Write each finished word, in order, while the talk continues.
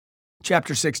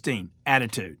Chapter 16,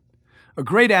 Attitude. A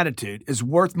great attitude is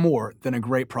worth more than a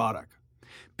great product.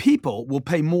 People will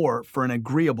pay more for an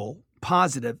agreeable,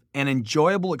 positive, and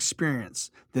enjoyable experience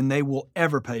than they will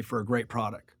ever pay for a great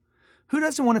product. Who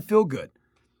doesn't want to feel good?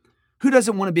 Who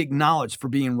doesn't want to be acknowledged for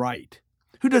being right?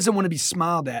 Who doesn't want to be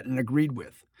smiled at and agreed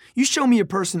with? You show me a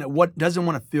person that doesn't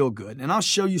want to feel good, and I'll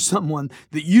show you someone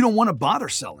that you don't want to bother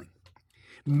selling.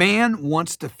 Man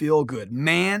wants to feel good.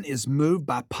 Man is moved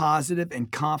by positive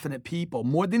and confident people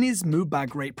more than he is moved by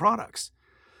great products.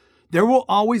 There will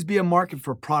always be a market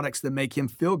for products that make him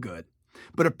feel good,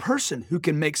 but a person who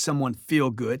can make someone feel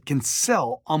good can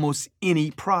sell almost any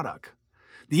product.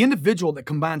 The individual that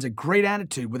combines a great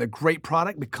attitude with a great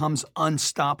product becomes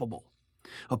unstoppable.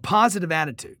 A positive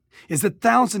attitude is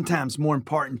 1,000 times more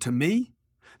important to me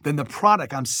than the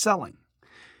product I'm selling.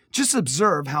 Just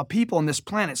observe how people on this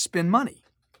planet spend money.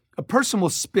 A person will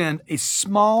spend a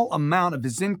small amount of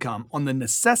his income on the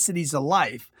necessities of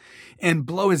life and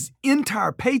blow his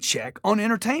entire paycheck on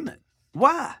entertainment.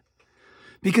 Why?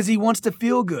 Because he wants to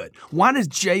feel good. Why does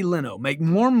Jay Leno make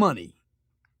more money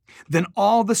than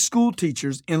all the school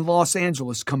teachers in Los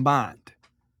Angeles combined?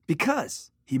 Because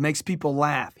he makes people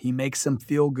laugh. He makes them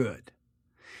feel good.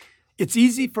 It's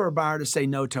easy for a buyer to say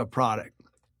no to a product,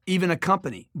 even a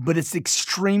company, but it's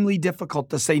extremely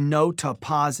difficult to say no to a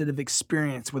positive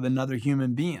experience with another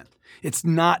human being. It's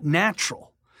not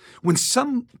natural. When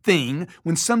something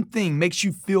makes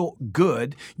you feel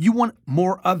good, you want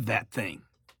more of that thing.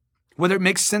 Whether it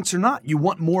makes sense or not, you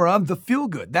want more of the feel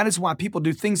good. That is why people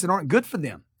do things that aren't good for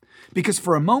them, because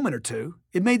for a moment or two,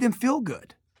 it made them feel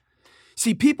good.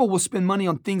 See, people will spend money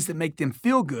on things that make them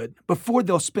feel good before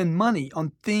they'll spend money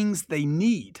on things they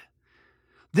need.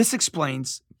 This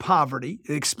explains poverty.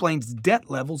 It explains debt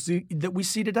levels that we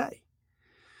see today.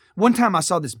 One time I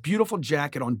saw this beautiful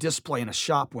jacket on display in a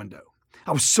shop window.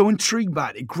 I was so intrigued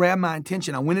by it. It grabbed my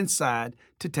attention. I went inside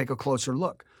to take a closer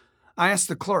look. I asked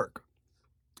the clerk,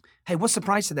 "Hey, what's the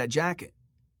price of that jacket?"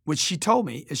 Which she told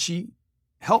me as she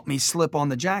helped me slip on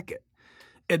the jacket.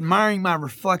 Admiring my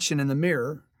reflection in the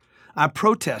mirror, I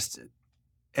protested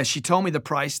as she told me that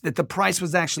the price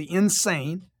was actually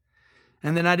insane,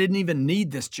 and that I didn't even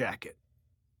need this jacket.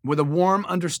 With a warm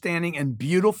understanding and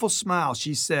beautiful smile,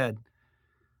 she said,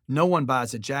 "No one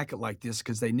buys a jacket like this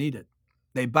because they need it.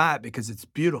 They buy it because it's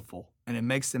beautiful and it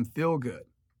makes them feel good."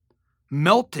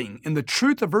 Melting in the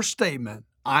truth of her statement,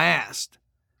 I asked,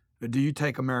 "Do you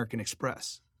take American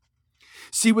Express?"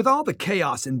 See, with all the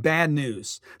chaos and bad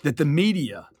news that the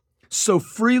media so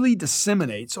freely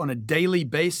disseminates on a daily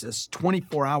basis,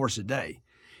 24 hours a day,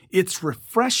 it's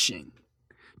refreshing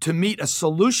to meet a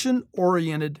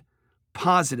solution-oriented,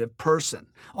 positive person,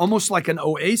 almost like an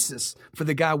oasis for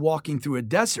the guy walking through a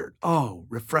desert. Oh,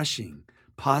 refreshing,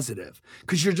 positive,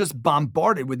 because you're just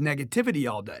bombarded with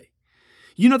negativity all day.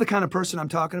 You know the kind of person I'm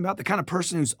talking about? The kind of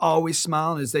person who's always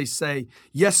smiling as they say,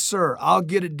 "Yes, sir, I'll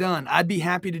get it done. I'd be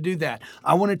happy to do that.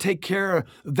 I want to take care of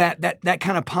that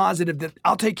kind of positive, that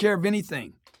I'll take care of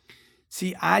anything."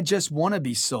 See, I just want to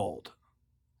be sold.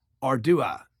 Or do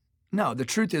I? No, the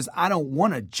truth is I don't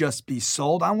want to just be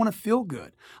sold. I want to feel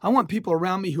good. I want people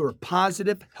around me who are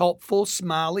positive, helpful,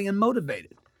 smiley, and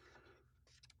motivated.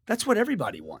 That's what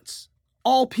everybody wants.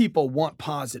 All people want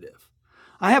positive.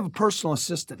 I have a personal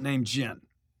assistant named Jen.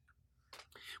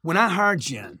 When I hired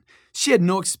Jen, she had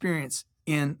no experience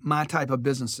in my type of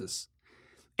businesses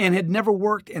and had never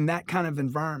worked in that kind of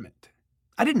environment.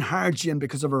 I didn't hire Jen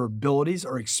because of her abilities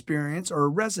or experience or her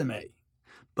resume,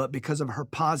 but because of her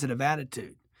positive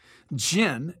attitude.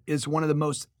 Jen is one of the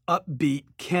most upbeat,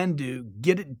 can-do,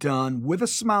 get-it-done, with a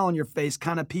smile on your face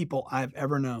kind of people I've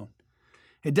ever known.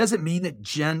 It doesn't mean that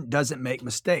Jen doesn't make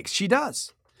mistakes. She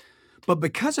does. But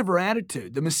because of her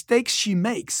attitude, the mistakes she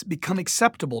makes become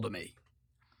acceptable to me.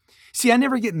 See, I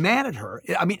never get mad at her.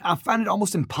 I find it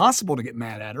almost impossible to get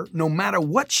mad at her, no matter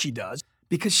what she does,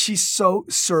 because she's so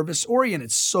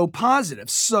service-oriented, so positive.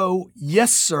 So,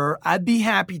 "Yes, sir, I'd be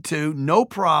happy to, no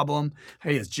problem."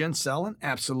 Hey, is Jen selling?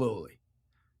 Absolutely.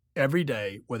 Every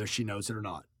day, whether she knows it or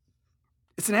not.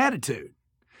 It's an attitude.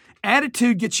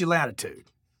 Attitude gets you latitude.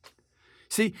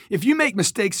 See, if you make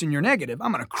mistakes and you're negative,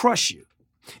 I'm going to crush you.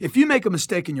 If you make a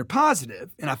mistake and you're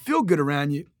positive, and I feel good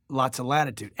around you, lots of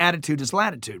latitude. Attitude is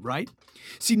latitude, right?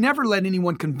 See, never let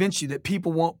anyone convince you that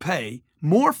people won't pay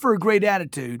more for a great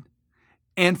attitude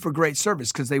and for great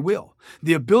service, because they will.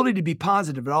 The ability to be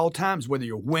positive at all times, whether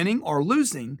you're winning or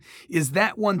losing, is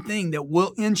that one thing that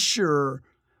will ensure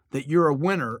that you're a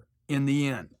winner in the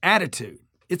end. Attitude.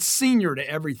 It's senior to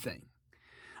everything.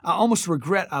 I almost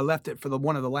regret I left it for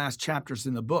one of the last chapters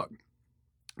in the book,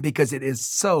 because it is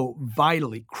so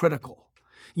vitally critical.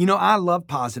 You know, I love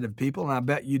positive people, and I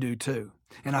bet you do too.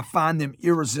 And I find them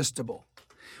irresistible.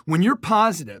 When you're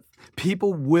positive,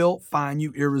 people will find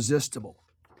you irresistible.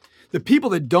 The people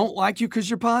that don't like you because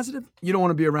you're positive, you don't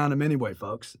want to be around them anyway,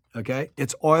 folks. Okay?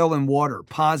 It's oil and water,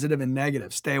 positive and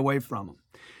negative. Stay away from them.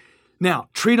 Now,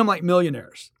 treat them like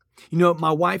millionaires. You know,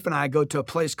 my wife and I go to a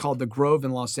place called The Grove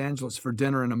in Los Angeles for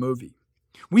dinner and a movie.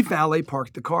 We valet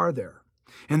parked the car there.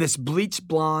 And this bleached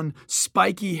blonde,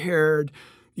 spiky-haired,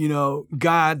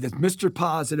 guy that's Mr.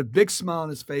 Positive, big smile on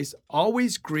his face,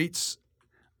 always greets,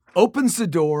 opens the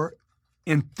door,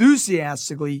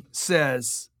 enthusiastically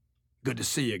says, "Good to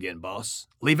see you again, boss.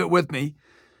 Leave it with me,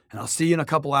 and I'll see you in a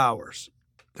couple hours.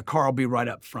 The car will be right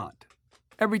up front."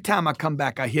 Every time I come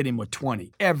back, I hit him with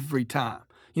 20. Every time.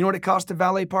 You know what it costs to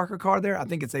valet park a car there? I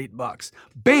think it's $8.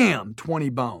 Bam! 20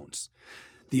 bones.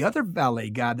 The other valet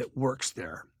guy that works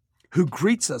there, who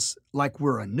greets us like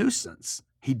we're a nuisance,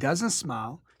 he doesn't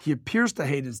smile. He appears to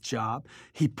hate his job.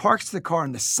 He parks the car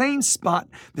in the same spot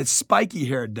that Spiky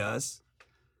Hair does.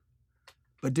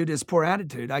 But due to his poor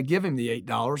attitude, I give him the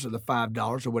 $8 or the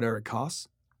 $5 or whatever it costs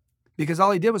because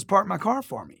all he did was park my car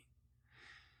for me.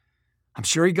 I'm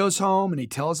sure he goes home and he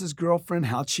tells his girlfriend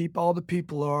how cheap all the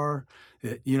people are.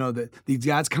 That these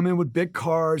guys come in with big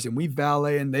cars and we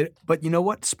valet. But you know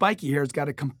what? Spiky Hair's got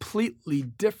a completely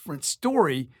different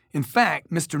story. In fact,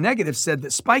 Mr. Negative said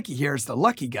that Spiky Hair is the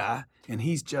lucky guy and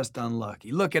he's just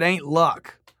unlucky. Look, it ain't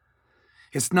luck.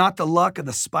 It's not the luck of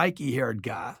the spiky-haired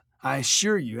guy, I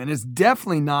assure you. And it's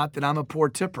definitely not that I'm a poor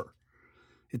tipper.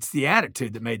 It's the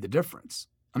attitude that made the difference.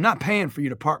 I'm not paying for you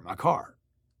to park my car.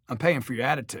 I'm paying for your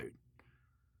attitude.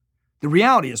 The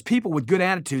reality is people with good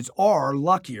attitudes are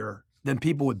luckier than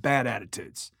people with bad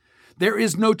attitudes. There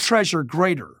is no treasure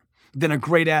greater than a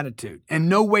great attitude, and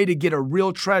no way to get a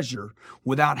real treasure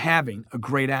without having a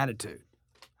great attitude.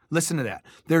 Listen to that.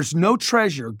 There's no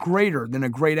treasure greater than a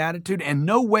great attitude, and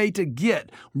no way to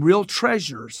get real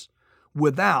treasures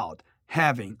without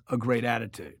having a great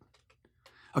attitude.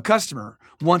 A customer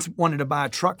once wanted to buy a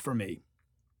truck from me,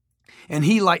 and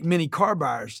he, like many car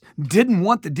buyers, didn't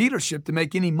want the dealership to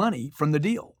make any money from the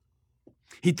deal.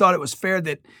 He thought it was fair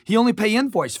that he only pay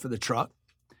invoice for the truck.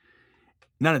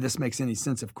 None of this makes any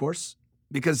sense, of course,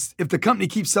 because if the company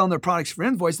keeps selling their products for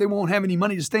invoice, they won't have any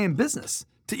money to stay in business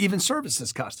to even service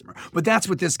this customer. But that's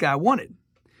what this guy wanted.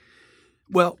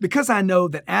 Well, because I know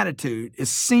that attitude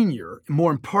is senior and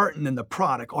more important than the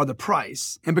product or the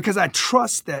price, and because I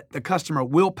trust that the customer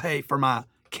will pay for my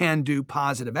can-do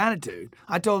positive attitude,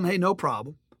 I told him, hey, no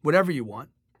problem. Whatever you want,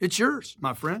 it's yours,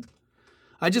 my friend.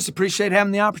 I just appreciate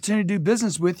having the opportunity to do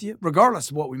business with you, regardless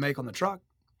of what we make on the truck.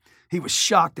 He was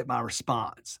shocked at my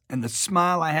response and the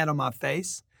smile I had on my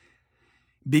face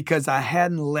because I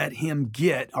hadn't let him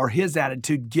his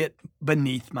attitude get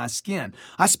beneath my skin.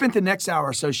 I spent the next hour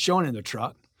or so showing him the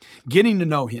truck, getting to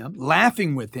know him,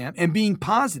 laughing with him, and being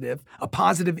positive, a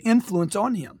positive influence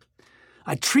on him.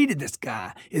 I treated this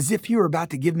guy as if he were about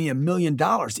to give me $1 million,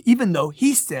 even though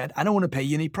he said, I don't want to pay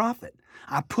you any profit.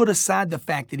 I put aside the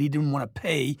fact that he didn't want to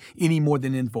pay any more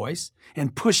than invoice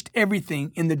and pushed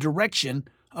everything in the direction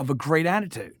of a great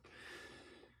attitude.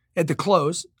 At the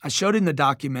close, I showed him the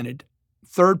documented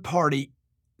third-party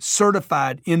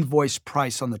certified invoice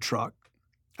price on the truck.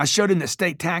 I showed him that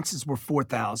state taxes were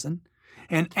 $4,000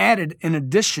 and added an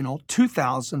additional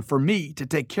 $2,000 for me to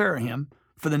take care of him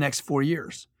for the next 4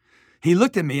 years. He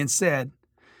looked at me and said,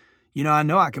 I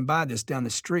know I can buy this down the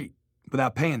street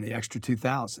without paying the extra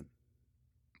 $2,000.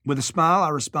 With a smile, I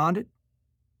responded,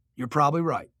 you're probably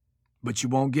right, but you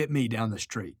won't get me down the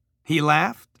street. He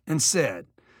laughed and said,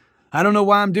 I don't know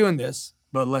why I'm doing this,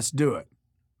 but let's do it.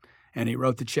 And he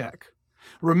wrote the check.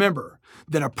 Remember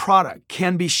that a product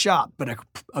can be shopped, but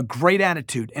a great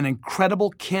attitude, an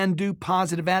incredible can-do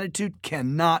positive attitude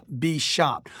cannot be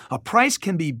shopped. A price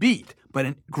can be beat, but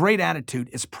a great attitude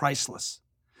is priceless.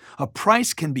 A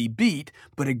price can be beat,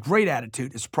 but a great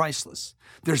attitude is priceless.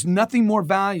 There's nothing more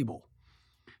valuable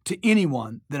to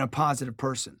anyone than a positive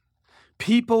person.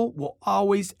 People will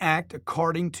always act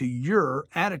according to your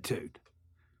attitude.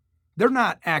 They're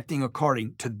not acting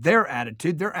according to their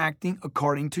attitude. They're acting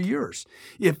according to yours.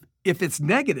 If it's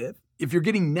negative, if you're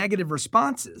getting negative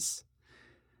responses,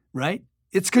 right,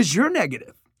 it's because you're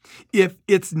negative. If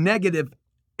it's negative,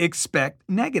 expect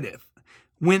negative.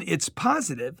 When it's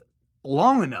positive,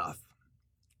 long enough,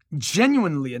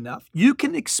 genuinely enough, you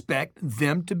can expect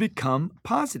them to become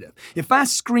positive. If I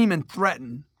scream and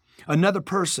threaten another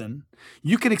person,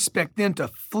 you can expect them to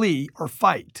flee or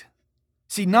fight.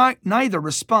 See, neither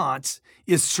response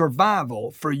is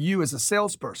survival for you as a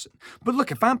salesperson. But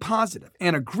look, if I'm positive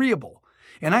and agreeable,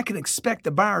 and I can expect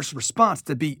the buyer's response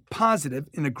to be positive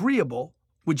and agreeable,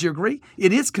 Would you agree?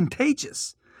 It is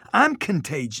contagious. I'm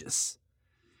contagious.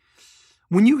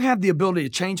 When you have the ability to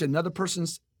change another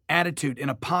person's attitude in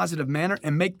a positive manner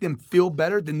and make them feel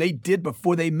better than they did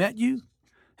before they met you,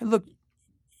 and look,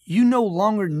 you no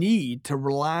longer need to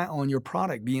rely on your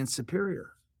product being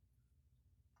superior.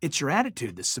 It's your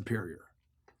attitude that's superior.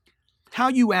 How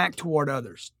you act toward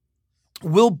others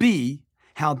will be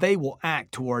how they will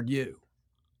act toward you.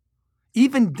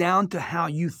 Even down to how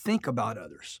you think about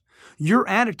others. Your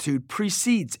attitude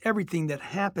precedes everything that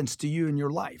happens to you in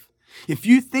your life. If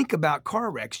you think about car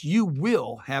wrecks, you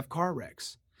will have car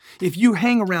wrecks. If you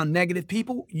hang around negative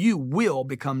people, you will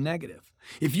become negative.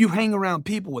 If you hang around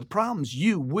people with problems,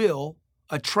 you will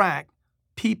attract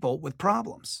people with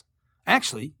problems.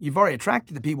 Actually, you've already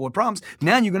attracted the people with problems.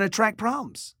 Now you're going to attract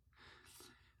problems.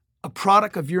 A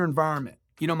product of your environment.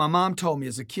 You know, my mom told me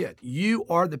as a kid, you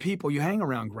are the people you hang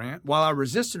around, Grant. While I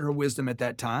resisted her wisdom at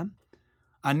that time,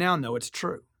 I now know it's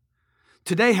true.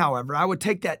 Today, however, I would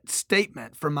take that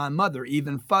statement from my mother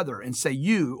even further and say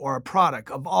you are a product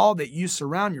of all that you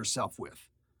surround yourself with.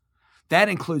 That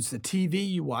includes the TV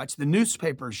you watch, the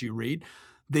newspapers you read,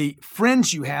 the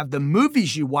friends you have, the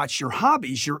movies you watch, your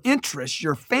hobbies, your interests,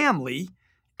 your family,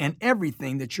 and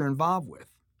everything that you're involved with.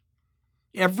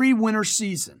 Every winter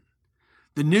season,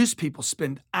 the news people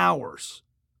spend hours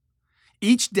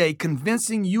each day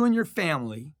convincing you and your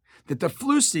family that the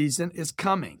flu season is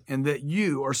coming and that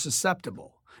you are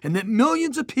susceptible and that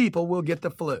millions of people will get the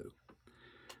flu.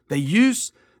 They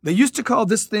used to call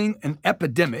this thing an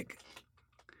epidemic,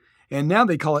 and now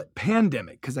they call it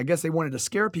pandemic because I guess they wanted to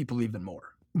scare people even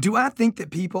more. Do I think that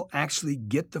people actually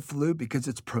get the flu because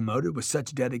it's promoted with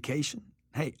such dedication?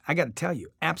 Hey, I got to tell you,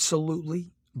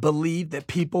 absolutely believe that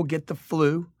people get the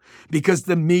flu because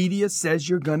the media says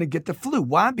you're going to get the flu.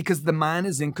 Why? Because the mind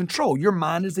is in control. Your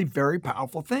mind is a very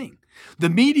powerful thing. The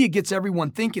media gets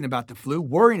everyone thinking about the flu,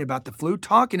 worrying about the flu,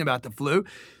 talking about the flu,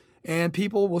 and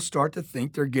people will start to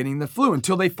think they're getting the flu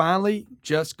until they finally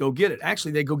just go get it.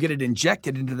 Actually, they go get it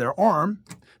injected into their arm,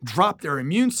 drop their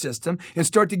immune system, and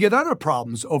start to get other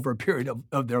problems over a period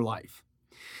of their life.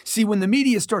 See, when the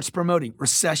media starts promoting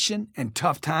recession and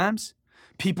tough times,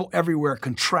 people everywhere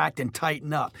contract and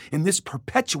tighten up, and this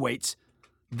perpetuates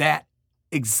that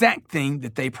exact thing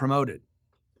that they promoted.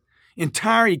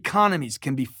 Entire economies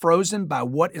can be frozen by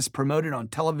what is promoted on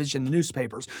television and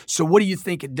newspapers. So what do you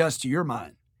think it does to your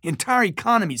mind? Entire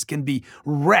economies can be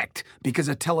wrecked because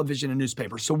of television and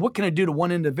newspapers. So what can it do to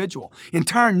one individual?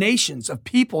 Entire nations of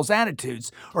people's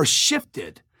attitudes are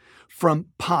shifted from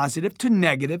positive to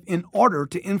negative in order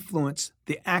to influence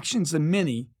the actions of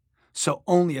many so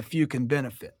only a few can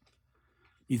benefit.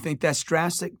 You think that's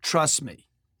drastic? Trust me.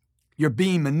 You're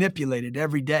being manipulated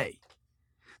every day.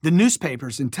 The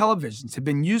newspapers and televisions have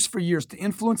been used for years to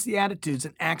influence the attitudes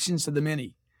and actions of the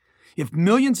many. If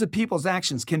millions of people's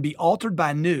actions can be altered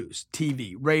by news,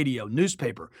 TV, radio,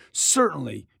 newspaper,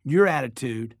 certainly your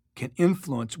attitude can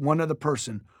influence one other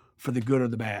person for the good or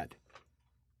the bad.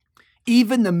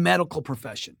 Even the medical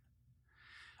profession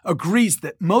agrees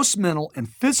that most mental and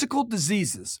physical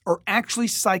diseases are actually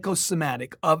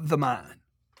psychosomatic of the mind.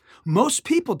 Most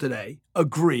people today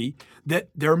agree that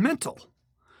they're mental.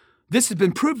 This has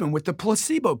been proven with the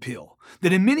placebo pill,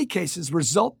 that in many cases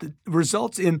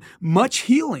results in much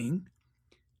healing.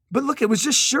 But look, it was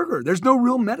just sugar. There's no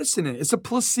real medicine in it. It's a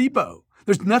placebo.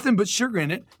 There's nothing but sugar in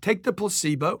it. Take the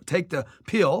placebo, take the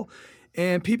pill,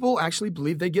 and people actually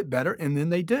believe they get better, and then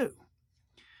they do.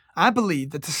 I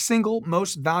believe that the single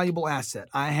most valuable asset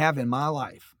I have in my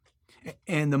life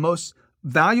and the most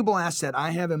valuable asset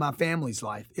I have in my family's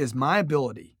life is my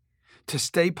ability to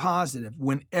stay positive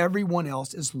when everyone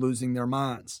else is losing their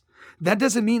minds. That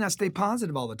doesn't mean I stay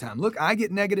positive all the time. Look, I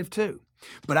get negative too,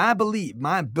 but I believe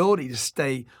my ability to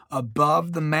stay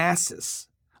above the masses,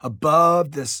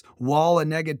 above this wall of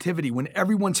negativity, when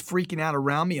everyone's freaking out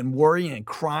around me and worrying and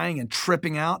crying and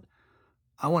tripping out,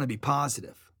 I want to be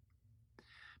positive.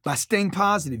 By staying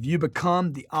positive, you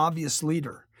become the obvious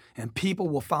leader, and people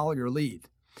will follow your lead.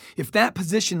 If that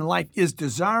position in life is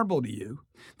desirable to you,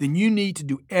 then you need to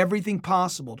do everything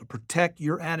possible to protect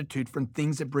your attitude from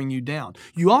things that bring you down.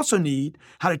 You also need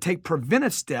how to take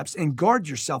preventive steps and guard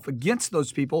yourself against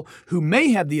those people who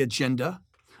may have the agenda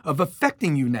of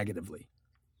affecting you negatively.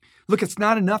 Look, it's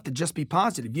not enough to just be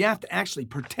positive. You have to actually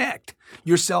protect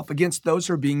yourself against those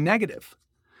who are being negative.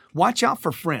 Watch out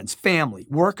for friends, family,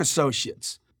 work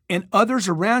associates, and others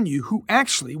around you who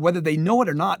actually, whether they know it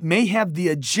or not, may have the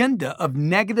agenda of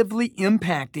negatively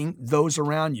impacting those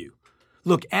around you.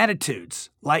 Look,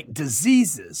 attitudes, like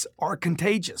diseases, are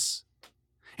contagious.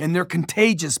 And they're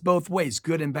contagious both ways,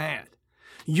 good and bad.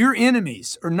 Your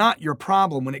enemies are not your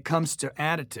problem when it comes to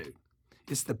attitude.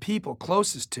 It's the people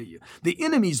closest to you. The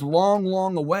enemy's long,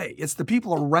 long away. It's the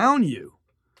people around you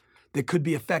that could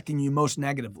be affecting you most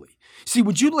negatively. See,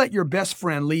 would you let your best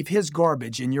friend leave his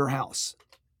garbage in your house?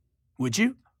 Would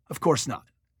you? Of course not.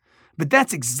 But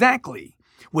that's exactly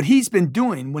what he's been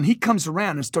doing when he comes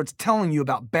around and starts telling you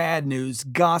about bad news,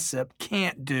 gossip,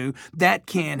 can't do, that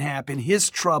can't happen, his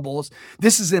troubles,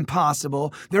 this is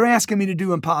impossible, they're asking me to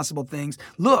do impossible things.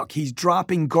 Look, he's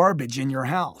dropping garbage in your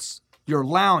house. You're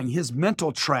allowing his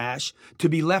mental trash to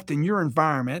be left in your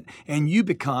environment and you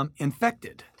become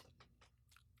infected.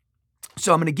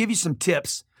 So I'm going to give you some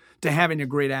tips to having a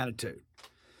great attitude.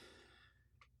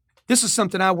 This is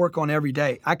something I work on every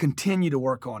day. I continue to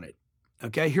work on it.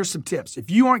 Okay, here's some tips.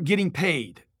 If you aren't getting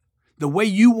paid the way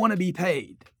you want to be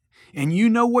paid and you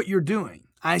know what you're doing,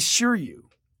 I assure you,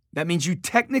 that means you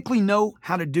technically know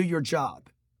how to do your job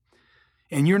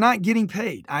and you're not getting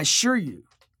paid. I assure you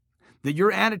that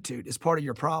your attitude is part of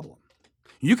your problem.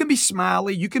 You can be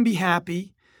smiley, you can be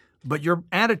happy, but your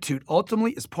attitude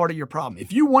ultimately is part of your problem.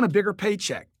 If you want a bigger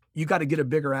paycheck, you got to get a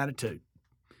bigger attitude.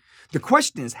 The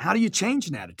question is, how do you change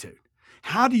an attitude?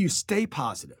 How do you stay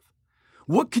positive?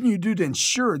 What can you do to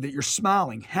ensure that you're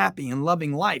smiling, happy, and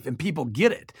loving life and people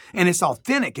get it? And it's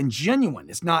authentic and genuine.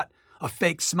 It's not a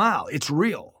fake smile. It's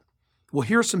real. Well,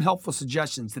 here are some helpful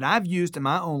suggestions that I've used in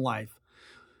my own life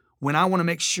when I want to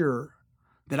make sure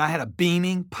that I had a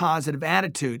beaming, positive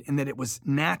attitude and that it was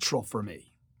natural for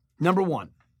me. Number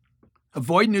one,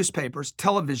 avoid newspapers,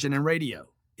 television, and radio.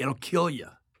 It'll kill you.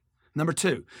 Number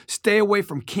two, stay away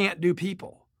from can't-do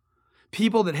people.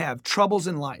 People that have troubles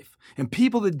in life and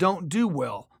people that don't do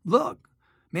well. Look,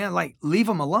 man, leave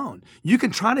them alone. You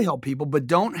can try to help people, but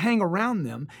don't hang around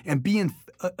them and be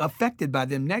affected by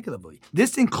them negatively.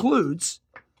 This includes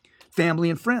family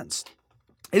and friends.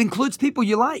 It includes people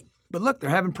you like, but look, they're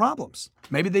having problems.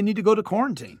 Maybe they need to go to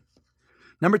quarantine.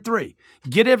 Number three,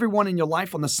 get everyone in your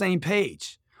life on the same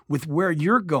page with where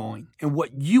you're going and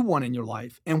what you want in your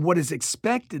life and what is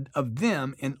expected of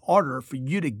them in order for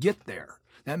you to get there.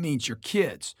 That means your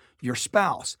kids, your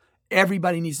spouse,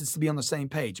 everybody needs to be on the same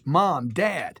page. Mom,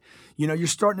 dad, you're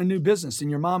starting a new business and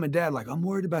your mom and dad I'm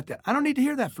worried about that. I don't need to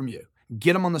hear that from you.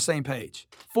 Get them on the same page.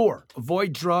 4,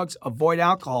 avoid drugs, avoid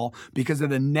alcohol because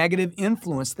of the negative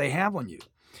influence they have on you.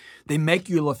 They make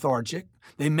you lethargic.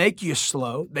 They make you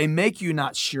slow. They make you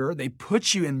not sure. They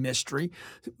put you in mystery.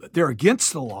 They're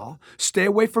against the law. Stay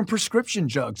away from prescription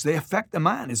drugs. They affect the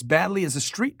mind as badly as a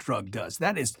street drug does.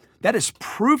 That is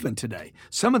proven today.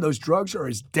 Some of those drugs are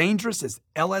as dangerous as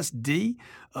LSD,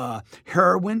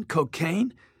 heroin,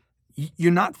 cocaine.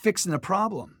 You're not fixing the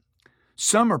problem.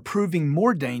 Some are proving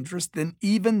more dangerous than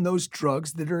even those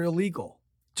drugs that are illegal.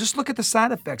 Just look at the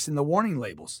side effects in the warning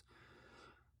labels.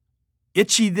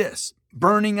 Itchy this,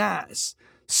 burning eyes,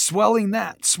 swelling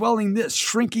that, swelling this,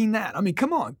 shrinking that. I mean,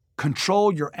 come on.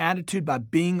 Control your attitude by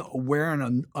being aware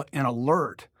and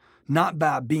alert, not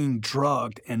by being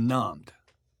drugged and numbed.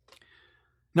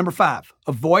 Number 5,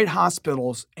 avoid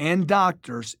hospitals and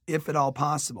doctors if at all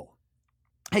possible.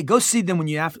 Hey, go see them when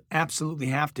you absolutely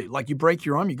have to. Like you break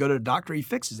your arm, you go to a doctor, he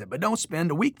fixes it, but don't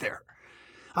spend a week there.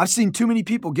 I've seen too many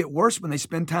people get worse when they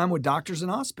spend time with doctors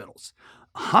and hospitals.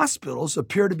 Hospitals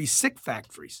appear to be sick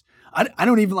factories. I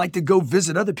don't even like to go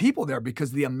visit other people there because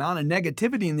of the amount of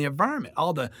negativity in the environment.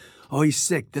 Oh, he's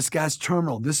sick. This guy's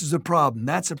terminal. This is a problem.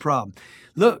 That's a problem.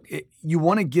 Look, you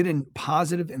want to get in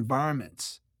positive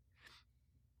environments.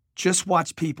 Just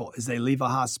watch people as they leave a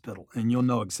hospital and you'll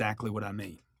know exactly what I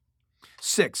mean.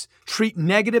 6, treat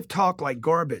negative talk like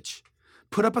garbage.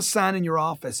 Put up a sign in your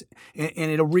office and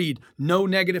it'll read, no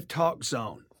negative talk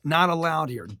zone. Not allowed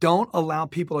here. Don't allow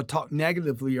people to talk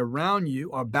negatively around you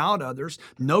or about others.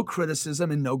 No criticism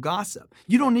and no gossip.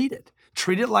 You don't need it.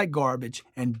 Treat it like garbage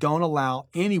and don't allow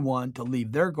anyone to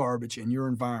leave their garbage in your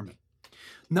environment.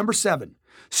 Number 7,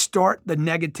 start the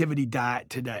negativity diet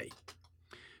today.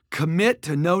 Commit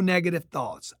to no negative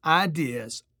thoughts,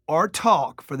 ideas, or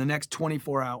talk for the next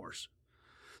 24 hours.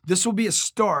 This will be a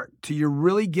start to you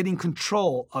really getting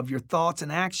control of your thoughts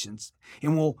and actions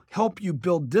and will help you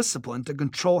build discipline to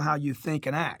control how you think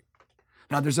and act.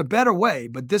 Now, there's a better way,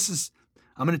 but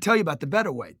I'm going to tell you about the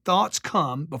better way. Thoughts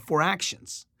come before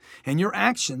actions, and your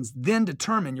actions then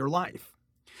determine your life.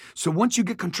 So once you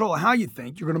get control of how you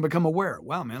think, you're going to become aware.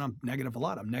 Wow, man, I'm negative a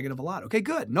lot. Okay,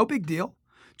 good. No big deal.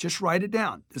 Just write it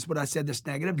down. This is what I said, this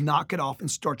negative. Knock it off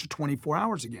and start your 24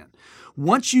 hours again.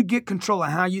 Once you get control of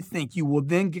how you think, you will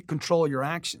then get control of your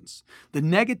actions. The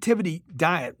negativity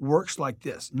diet works like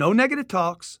this. No negative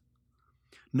talks,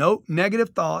 no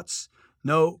negative thoughts,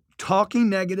 no talking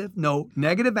negative, no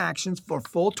negative actions for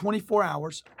full 24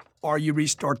 hours, or you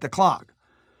restart the clock.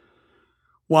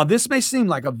 While this may seem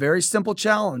like a very simple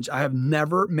challenge, I have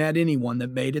never met anyone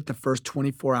that made it the first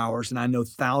 24 hours, and I know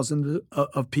thousands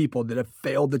of people that have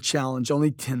failed the challenge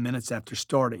only 10 minutes after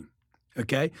starting.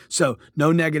 Okay? So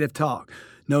no negative talk,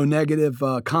 no negative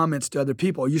comments to other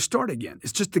people. You start again.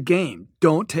 It's just a game.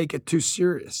 Don't take it too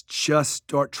serious. Just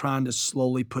start trying to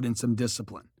slowly put in some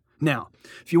discipline. Now,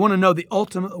 if you want to know the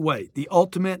ultimate way, the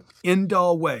ultimate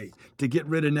end-all way to get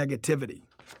rid of negativity,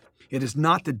 it is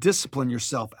not to discipline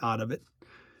yourself out of it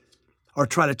or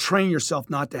try to train yourself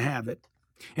not to have it.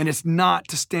 And it's not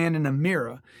to stand in a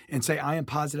mirror and say, I am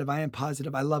positive,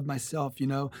 I love myself,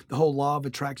 the whole law of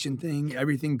attraction thing,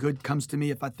 everything good comes to me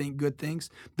if I think good things.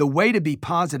 The way to be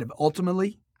positive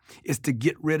ultimately is to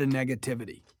get rid of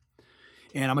negativity.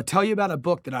 And I'm going to tell you about a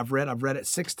book that I've read. I've read it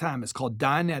 6 times. It's called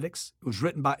Dianetics. It was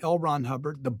written by L. Ron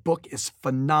Hubbard. The book is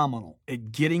phenomenal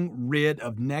at getting rid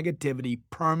of negativity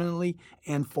permanently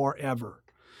and forever.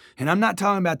 And I'm not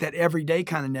talking about that everyday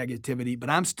kind of negativity, but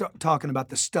I'm talking about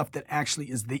the stuff that actually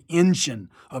is the engine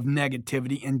of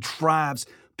negativity and drives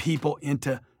people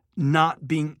into not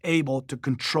being able to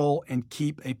control and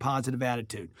keep a positive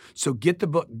attitude. So get the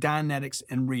book Dianetics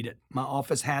and read it. My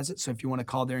office has it, so if you want to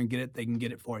call there and get it, they can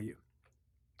get it for you.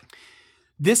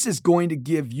 This is going to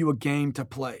give you a game to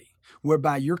play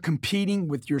whereby you're competing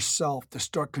with yourself to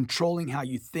start controlling how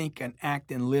you think and act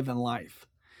and live in life.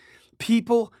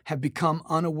 People have become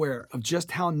unaware of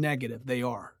just how negative they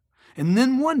are and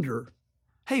then wonder,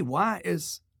 hey, why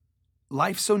is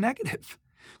life so negative?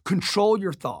 Control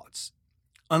your thoughts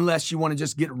unless you want to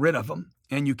just get rid of them,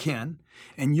 and you can,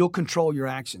 and you'll control your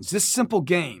actions. This simple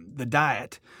game, the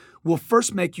diet, will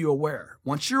first make you aware.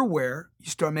 Once you're aware, you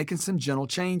start making some gentle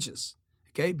changes.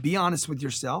 Okay, be honest with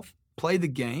yourself, play the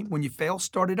game. When you fail,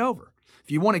 start it over. If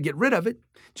you want to get rid of it,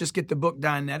 just get the book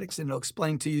Dianetics and it'll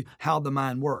explain to you how the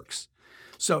mind works.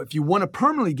 So if you want to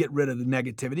permanently get rid of the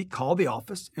negativity, call the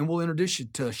office and we'll introduce you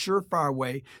to a surefire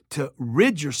way to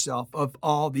rid yourself of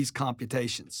all these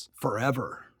computations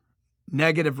forever.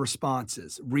 Negative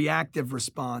responses, reactive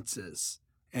responses,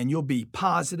 and you'll be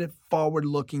positive,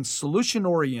 forward-looking,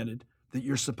 solution-oriented that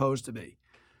you're supposed to be.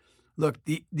 Look,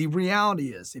 the reality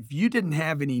is, if you didn't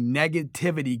have any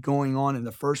negativity going on in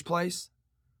the first place,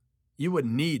 you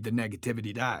wouldn't need the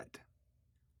negativity diet.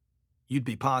 You'd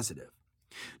be positive.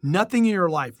 Nothing in your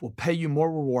life will pay you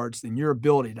more rewards than your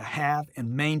ability to have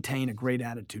and maintain a great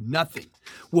attitude. Nothing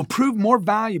will prove more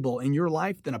valuable in your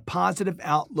life than a positive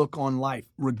outlook on life,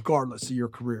 regardless of your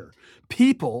career.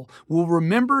 People will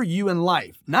remember you in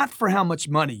life, not for how much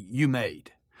money you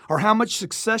made or how much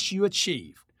success you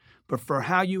achieved, but for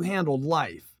how you handled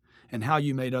life and how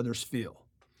you made others feel.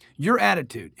 Your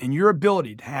attitude and your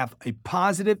ability to have a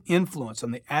positive influence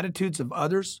on the attitudes of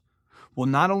others will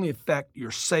not only affect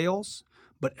your sales,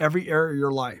 but every area of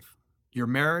your life, your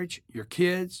marriage, your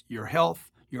kids, your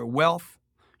health, your wealth,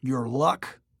 your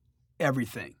luck,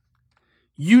 everything.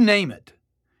 You name it,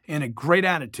 and a great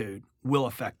attitude will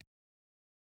affect it.